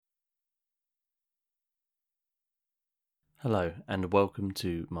Hello, and welcome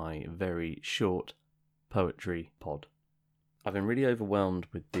to my very short poetry pod. I've been really overwhelmed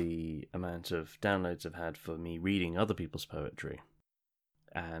with the amount of downloads I've had for me reading other people's poetry.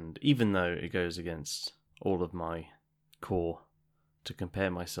 And even though it goes against all of my core to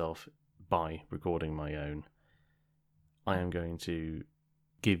compare myself by recording my own, I am going to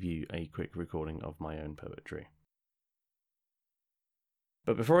give you a quick recording of my own poetry.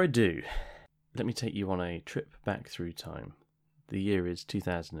 But before I do, let me take you on a trip back through time. The year is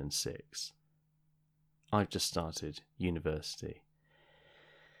 2006. I've just started university.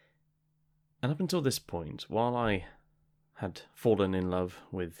 And up until this point, while I had fallen in love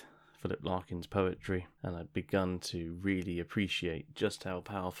with Philip Larkin's poetry and I'd begun to really appreciate just how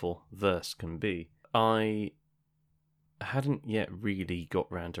powerful verse can be, I hadn't yet really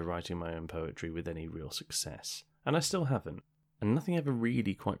got round to writing my own poetry with any real success. And I still haven't. And nothing ever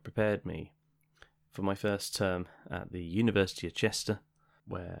really quite prepared me for my first term at the University of Chester,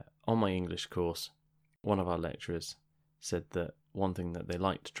 where on my English course, one of our lecturers said that one thing that they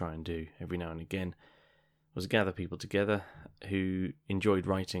liked to try and do every now and again was gather people together who enjoyed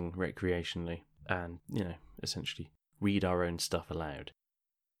writing recreationally and, essentially read our own stuff aloud.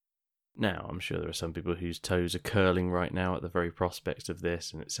 Now, I'm sure there are some people whose toes are curling right now at the very prospect of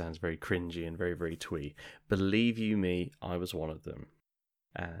this, and it sounds very cringy and very, very twee. Believe you me, I was one of them.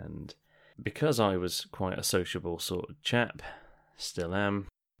 And because I was quite a sociable sort of chap, still am,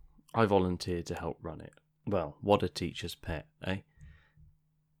 I volunteered to help run it. Well, what a teacher's pet, eh?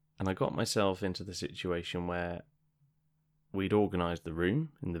 And I got myself into the situation where we'd organised the room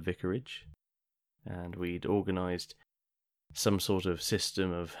in the vicarage, and we'd organised some sort of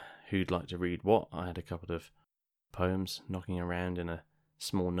system of who'd like to read what. I had a couple of poems knocking around in a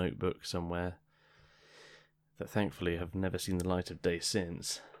small notebook somewhere that thankfully have never seen the light of day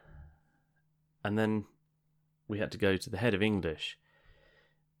since. And then we had to go to the head of English,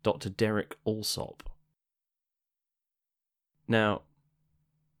 Dr. Derek Alsop. Now,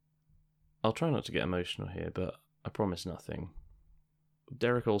 I'll try not to get emotional here, but I promise nothing.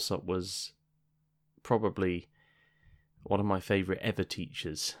 Derek Alsop was probably one of my favourite ever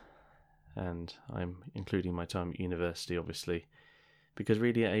teachers, and I'm including my time at university, obviously, because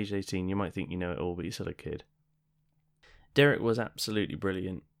really at age 18 you might think you know it all, but you're still a kid. Derek was absolutely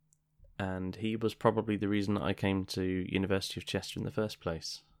brilliant, and he was probably the reason that I came to University of Chester in the first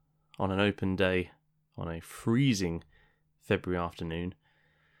place. On an open day, on a freezing February afternoon,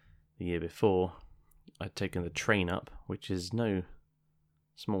 the year before, I'd taken the train up, which is no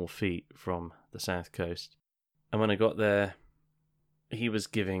small feat from the south coast. And when I got there, he was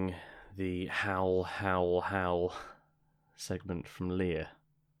giving the Howl, Howl, Howl segment from Lear.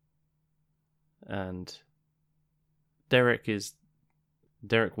 And Derek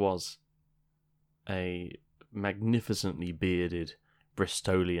was a magnificently bearded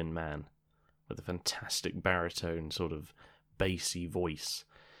Bristolian man with a fantastic baritone, sort of bassy voice.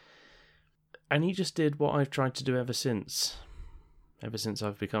 And he just did what I've tried to do ever since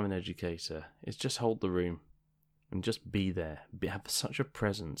I've become an educator, is just hold the room. And just be there. Have such a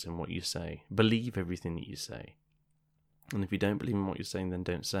presence in what you say. Believe everything that you say. And if you don't believe in what you're saying, then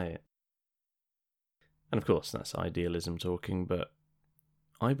don't say it. And of course, that's idealism talking, but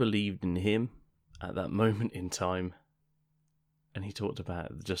I believed in him at that moment in time. And he talked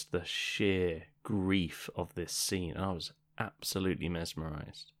about just the sheer grief of this scene. And I was absolutely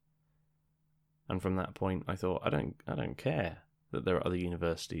mesmerised. And from that point, I thought, I don't care that there are other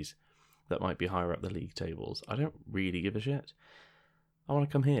universities that might be higher up the league tables. I don't really give a shit. I want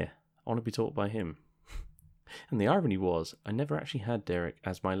to come here. I want to be taught by him. And the irony was, I never actually had Derek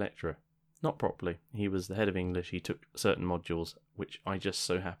as my lecturer. Not properly. He was the head of English. He took certain modules, which I just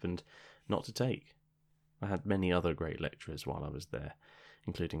so happened not to take. I had many other great lecturers while I was there,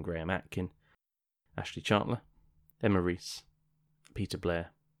 including Graham Atkin, Ashley Chartler, Emma Rees, Peter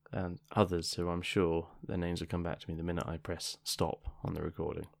Blair, and others who I'm sure their names will come back to me the minute I press stop on the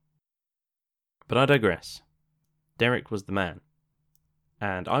recording. But I digress. Derek was the man.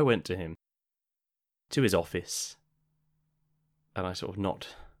 And I went to him, to his office, and I sort of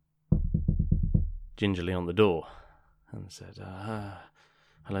knocked gingerly on the door and said,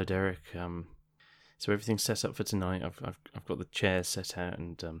 hello, Derek. So everything's set up for tonight. I've got the chairs set out,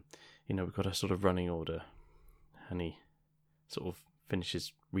 and we've got a sort of running order. And he sort of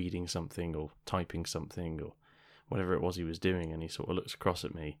finishes reading something or typing something or whatever it was he was doing, and he sort of looks across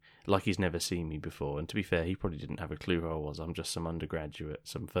at me like he's never seen me before. And to be fair, he probably didn't have a clue who I was. I'm just some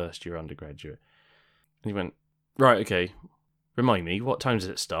first-year undergraduate. And he went, right, okay, remind me, what time does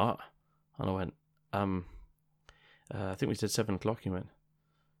it start? And I went, I think we said 7 o'clock. He went,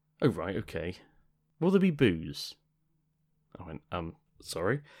 oh, right, okay. Will there be booze? I went,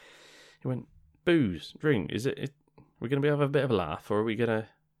 sorry? He went, booze, drink, we're going to have a bit of a laugh, or are we going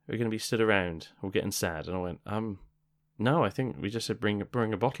to be stood around or getting sad? And I went, no, I think we just said bring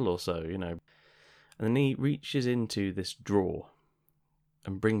a bottle or so, you know. And then he reaches into this drawer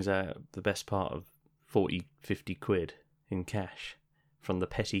and brings out the best part of 40, 50 quid in cash from the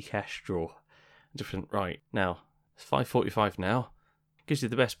petty cash drawer. Different, right, now, it's 5:45 now. Gives you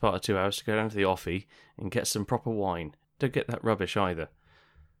the best part of 2 hours to go down to the offie and get some proper wine. Don't get that rubbish either.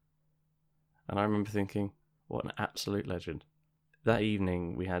 And I remember thinking, what an absolute legend. That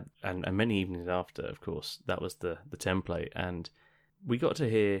evening we had, and many evenings after, of course, that was the template, and we got to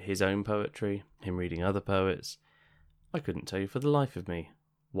hear his own poetry, him reading other poets. I couldn't tell you for the life of me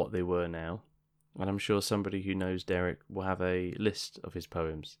what they were now, and I'm sure somebody who knows Derek will have a list of his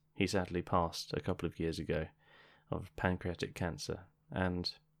poems. He sadly passed a couple of years ago of pancreatic cancer,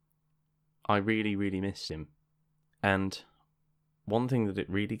 and I really, really missed him. And one thing that it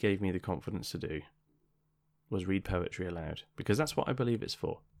really gave me the confidence to do was read poetry aloud, because that's what I believe it's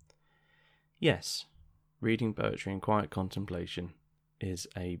for. Yes, reading poetry in quiet contemplation is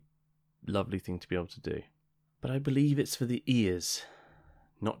a lovely thing to be able to do, but I believe it's for the ears,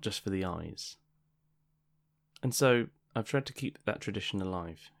 not just for the eyes. And so I've tried to keep that tradition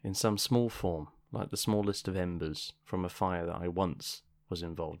alive in some small form, like the smallest of embers from a fire that I once was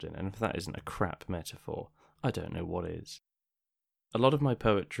involved in. And if that isn't a crap metaphor, I don't know what is. A lot of my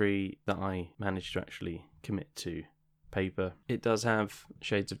poetry that I managed to actually commit to paper, it does have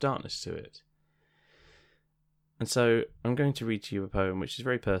shades of darkness to it. And so I'm going to read to you a poem which is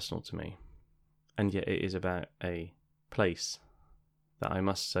very personal to me, and yet it is about a place that I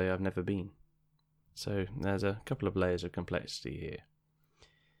must say I've never been. So there's a couple of layers of complexity here.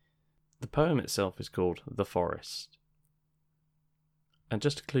 The poem itself is called The Forest. And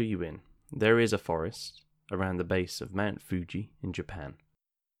just to clue you in, there is a forest around the base of Mount Fuji in Japan,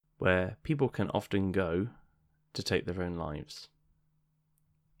 where people can often go to take their own lives.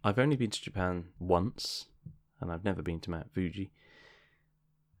 I've only been to Japan once, and I've never been to Mount Fuji,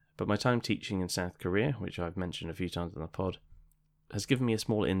 but my time teaching in South Korea, which I've mentioned a few times on the pod, has given me a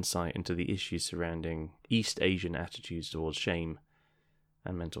small insight into the issues surrounding East Asian attitudes towards shame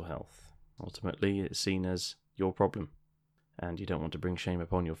and mental health. Ultimately, it's seen as your problem, and you don't want to bring shame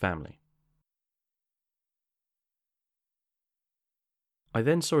upon your family. I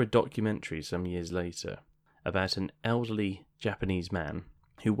then saw a documentary some years later about an elderly Japanese man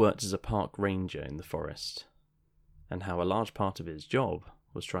who worked as a park ranger in the forest, and how a large part of his job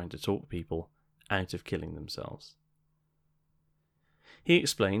was trying to talk people out of killing themselves. He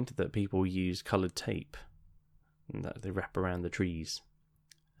explained that people use coloured tape that they wrap around the trees,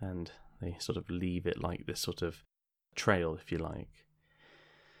 and they sort of leave it like this sort of trail, if you like.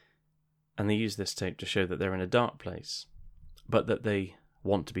 And they use this tape to show that they're in a dark place, but that they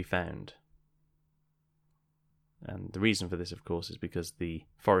want to be found. And the reason for this, of course, is because the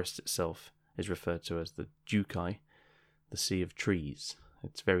forest itself is referred to as the Jukai, the sea of trees.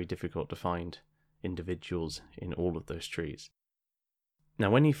 It's very difficult to find individuals in all of those trees. Now,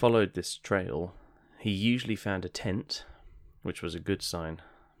 when he followed this trail, he usually found a tent, which was a good sign,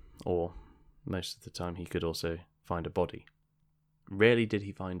 or most of the time he could also find a body. Rarely did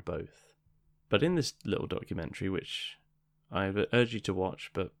he find both. But in this little documentary, which I urge you to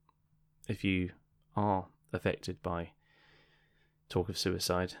watch, but if you are affected by talk of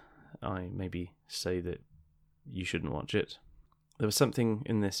suicide, I maybe say that you shouldn't watch it. There was something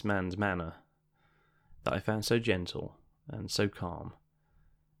in this man's manner that I found so gentle and so calm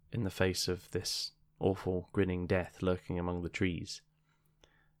in the face of this awful grinning death lurking among the trees,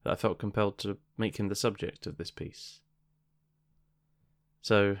 that I felt compelled to make him the subject of this piece.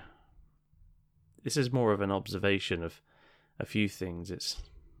 So, this is more of an observation of a few things. It's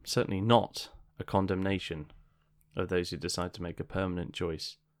certainly not a condemnation of those who decide to make a permanent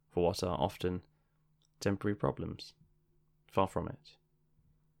choice for what are often temporary problems. Far from it.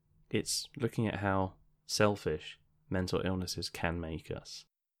 It's looking at how selfish mental illnesses can make us.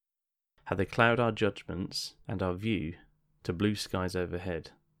 How they cloud our judgments and our view to blue skies overhead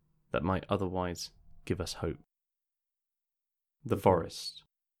that might otherwise give us hope. The Forest.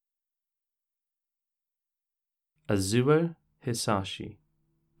 Azuo Hisashi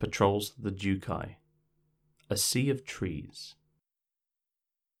patrols the Jukai, a sea of trees.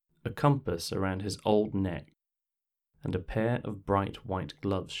 A compass around his old neck and a pair of bright white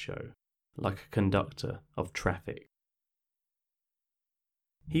gloves show, like a conductor of traffic.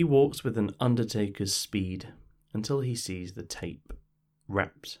 He walks with an undertaker's speed until he sees the tape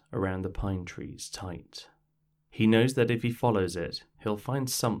wrapped around the pine trees tight. He knows that if he follows it, he'll find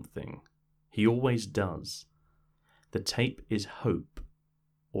something. He always does. The tape is hope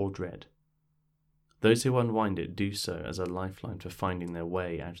or dread. Those who unwind it do so as a lifeline for finding their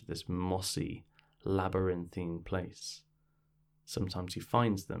way out of this mossy, labyrinthine place. Sometimes he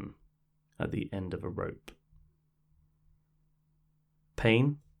finds them at the end of a rope.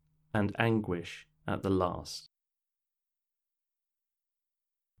 Pain and anguish at the last.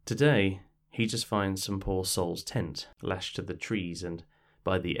 Today, he just finds some poor soul's tent lashed to the trees, and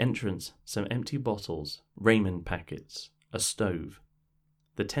by the entrance, some empty bottles, raiment packets, a stove.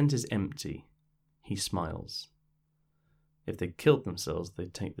 The tent is empty. He smiles. If they'd killed themselves,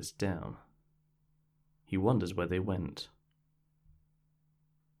 they'd take this down. He wonders where they went.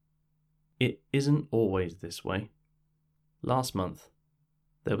 It isn't always this way. Last month,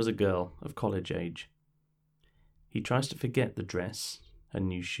 there was a girl of college age. He tries to forget the dress, her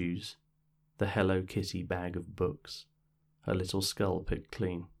new shoes, the Hello Kitty bag of books, her little skull picked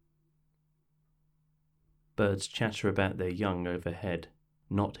clean. Birds chatter about their young overhead,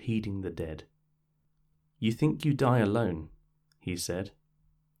 not heeding the dead. "You think you die alone," he said.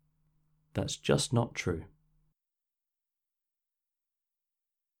 "That's just not true.